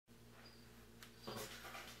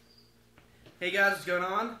Hey guys, what's going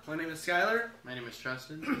on? My name is Skyler. My name is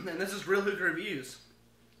Trustin. And this is Real Hookah Reviews.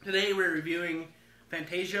 Today we're reviewing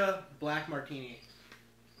Fantasia Black Martini.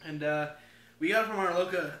 And we got it from our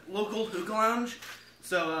local hookah lounge.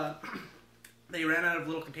 So they ran out of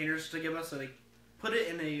little containers to give us, so they put it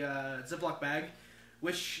in a Ziploc bag,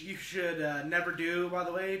 which you should never do, by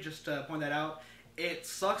the way, just to point that out. It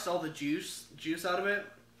sucks all the juice out of it.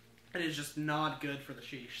 It is just not good for the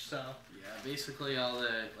sheesh, so... Yeah, basically all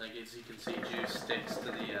the, like, as you can see, juice sticks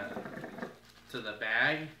to the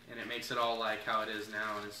bag, and it makes it all like how it is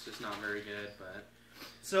now, and it's just not very good, but...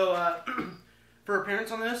 So, for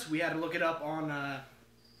appearance on this, we had to look it up on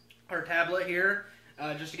our tablet here,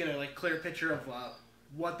 just to get a clear picture of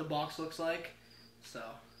what the box looks like. So,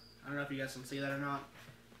 I don't know if you guys can see that or not.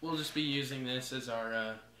 We'll just be using this as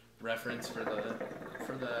our reference for the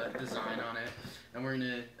design on it, and we're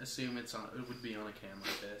gonna assume it would be on a cam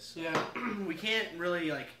like this. Yeah, we can't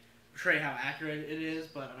really portray how accurate it is,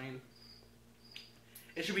 but I mean,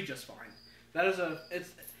 it should be just fine.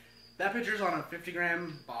 That picture's on a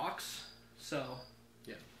 50-gram box, so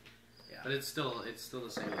yeah. But it's still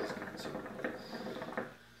the same as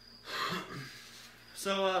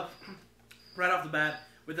So right off the bat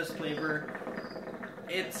with this flavor,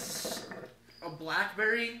 it's a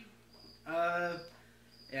blackberry.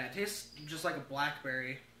 Yeah, it tastes just like a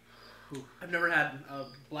blackberry. I've never had a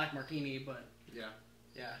black martini, but yeah,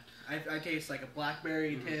 I taste like a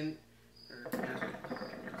blackberry tint.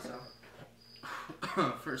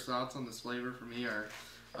 So, first thoughts on this flavor for me are,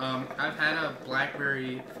 I've had a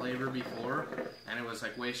blackberry flavor before, and it was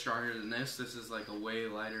way stronger than this. This is a way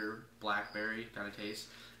lighter blackberry kind of taste,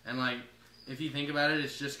 and if you think about it,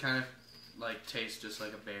 it's just kind of tastes just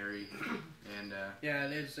like a berry, and yeah,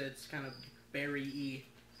 it is. It's kind of berry-y.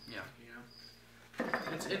 Yeah,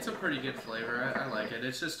 it's a pretty good flavor. I like it.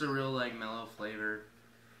 It's just a real mellow flavor,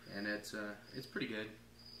 and it's pretty good.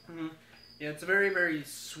 Mm-hmm. Yeah, it's a very, very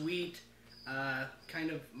sweet, kind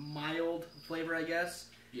of mild flavor, I guess.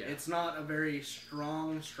 Yeah, it's not a very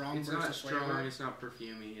strong it's burst not of strong. flavor. It's not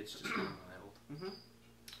perfumey. It's just kind of mild.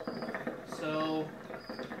 Mm-hmm. So,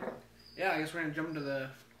 yeah, I guess we're gonna jump into the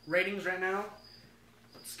ratings right now.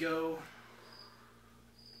 Let's go.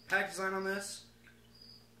 Pack design on this.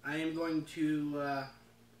 I am going to,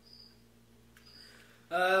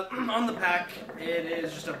 on the pack, it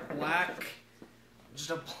is just a black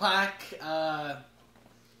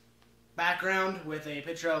background with a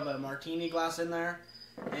picture of a martini glass in there,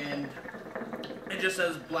 and it just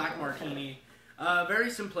says Black Martini. Very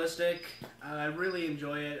simplistic. I really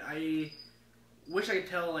enjoy it. I wish I could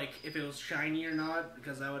tell if it was shiny or not,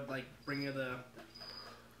 because that would bring you the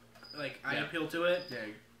eye appeal to it. Yeah,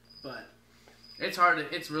 but it's hard.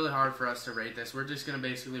 It's really hard for us to rate this. We're just gonna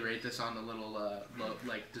basically rate this on the little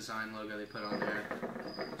design logo they put on there.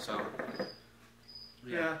 So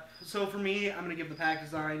yeah. So for me, I'm gonna give the pack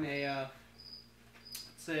design a let's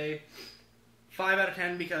say 5 out of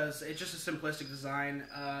 10 because it's just a simplistic design.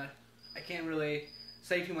 I can't really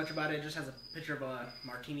say too much about it. It just has a picture of a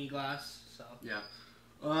martini glass. So yeah.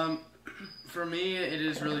 For me, it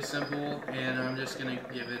is really simple, and I'm just gonna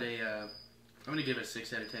give it a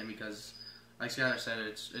 6 out of 10 because, like Skyler said,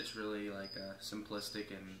 it's really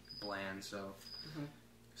simplistic and bland. So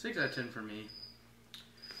 6 out of 10 for me.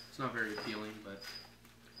 It's not very appealing, but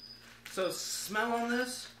so smell on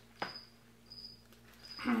this,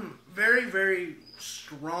 very, very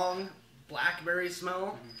strong blackberry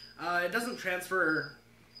smell. It doesn't transfer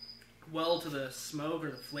well to the smoke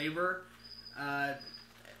or the flavor. I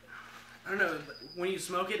don't know. When you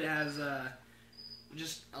smoke it, it has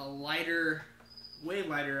just a way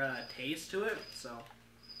lighter taste to it. So,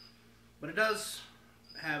 but it does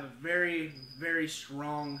have a very, very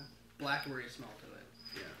strong blackberry smell to it.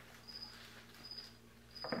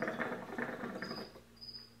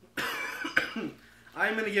 Yeah.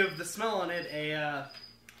 I'm gonna give the smell on it a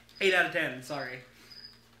 8 out of 10. Sorry.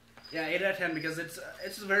 Yeah, 8 out of 10 because it's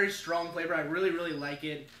a very strong flavor. I really, really like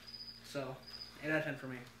it. So, 8 out of 10 for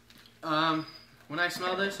me. When I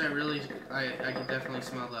smell this, I could definitely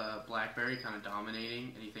smell the blackberry kind of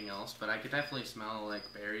dominating anything else, but I could definitely smell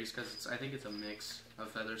berries because I think it's a mix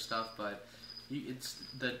of feather stuff, but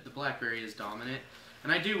the blackberry is dominant.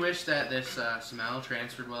 And I do wish that this smell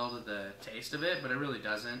transferred well to the taste of it, but it really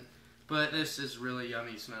doesn't. But this is really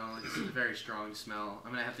yummy smell. It's a very strong smell.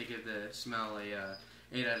 I'm gonna have to give the smell a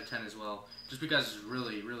 8 out of 10 as well, just because it's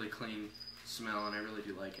really, really clean smell, and I really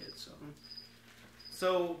do like it.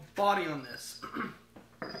 So body on this.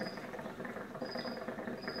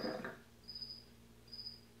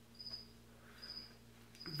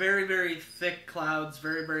 Very, very thick clouds,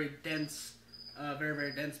 very, very dense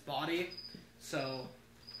body. So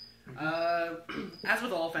As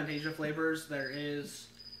with all Fantasia flavors, they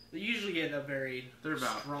usually get a very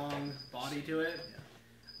strong body to it. Yeah.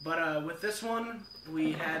 But with this one,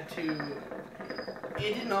 we had to.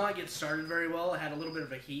 It did not get started very well. It had a little bit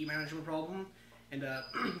of a heat management problem, and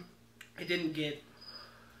it didn't get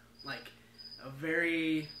like a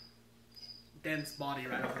very dense body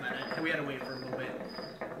right off the bat. And we had to wait for a little bit.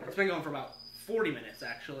 It's been going for about 40 minutes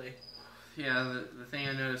actually. Yeah, the thing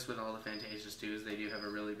I noticed with all the Fantasias too is they do have a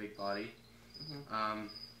really big body. Mm-hmm.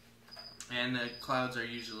 And the clouds are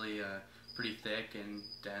usually pretty thick and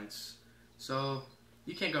dense. So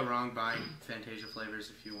you can't go wrong buying Fantasia flavors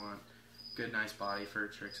if you want good, nice body for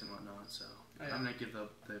tricks and whatnot. So I'm going to give the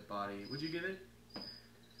body... Would you give it?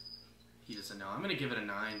 He doesn't know. I'm going to give it a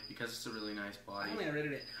 9 because it's a really nice body. I only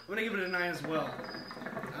rated it. I'm going to give it a 9 as well.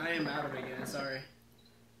 I am out of it again. Sorry.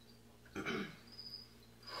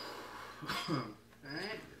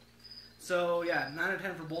 Alright. So, yeah, 9 out of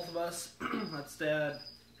 10 for both of us. Let's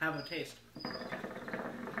have a taste.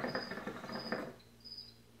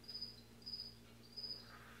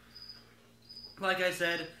 Like I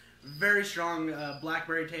said, very strong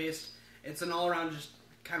blackberry taste. It's an all-around just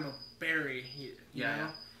kind of a berry, you know?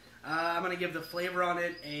 I'm going to give the flavor on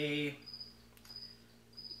it a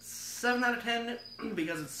 7 out of 10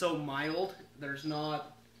 because it's so mild. There's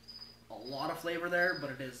not a lot of flavor there,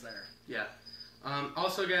 but it is there. Yeah.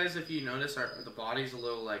 Also, guys, if you notice, the body's a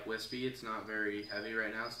little, like, wispy. It's not very heavy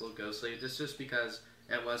right now. It's a little ghostly. It's just because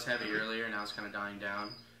it was heavy earlier, and now it's kind of dying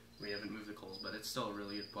down. We haven't moved the coals, but it's still a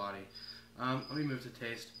really good body. Let me move to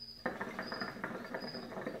taste.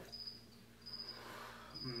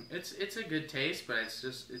 It's a good taste, but it's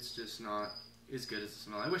just not as good as the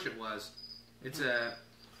smell. I wish it was. You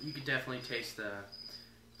could definitely taste the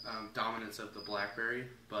dominance of the blackberry,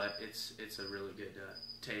 but it's a really good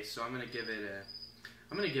taste. So I'm gonna give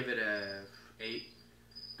it a 8.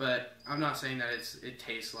 But I'm not saying that it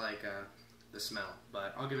tastes like the smell,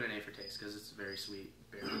 but I'll give it an 8 for taste because it's a very sweet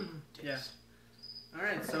berry taste. Yeah. All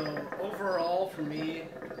right. So overall, for me,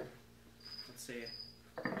 let's see.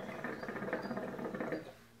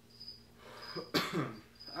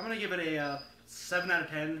 I'm gonna give it a 7 out of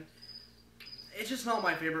 10. It's just not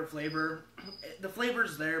my favorite flavor. The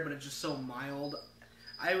flavor's there, but it's just so mild.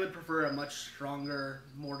 I would prefer a much stronger,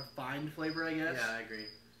 more defined flavor, I guess. Yeah, I agree.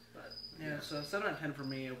 But yeah, so 7 out of 10 for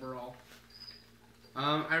me overall.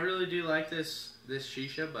 I really do like this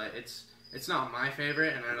shisha, but it's not my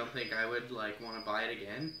favorite, and I don't think I would want to buy it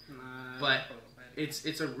again. But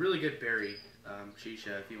it's a really good berry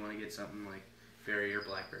shisha if you want to get something like berry or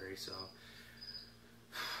blackberry. So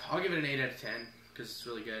I'll give it an 8 out of 10 because it's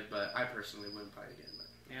really good, but I personally wouldn't buy it again. But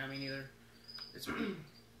yeah, me neither. It's really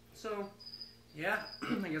so yeah,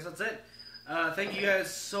 I guess that's it. Thank you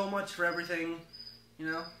guys so much for everything. You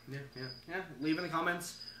know. Yeah. Leave in the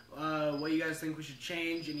comments what you guys think we should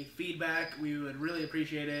change. Any feedback, we would really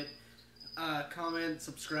appreciate it. Comment,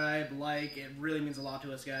 subscribe, like. It really means a lot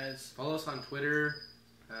to us, guys. Follow us on Twitter,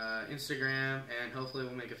 Instagram, and hopefully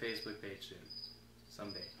we'll make a Facebook page soon.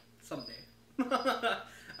 Someday.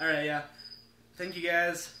 Alright, yeah. Thank you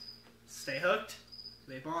guys. Stay hooked.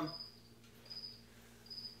 Vape on.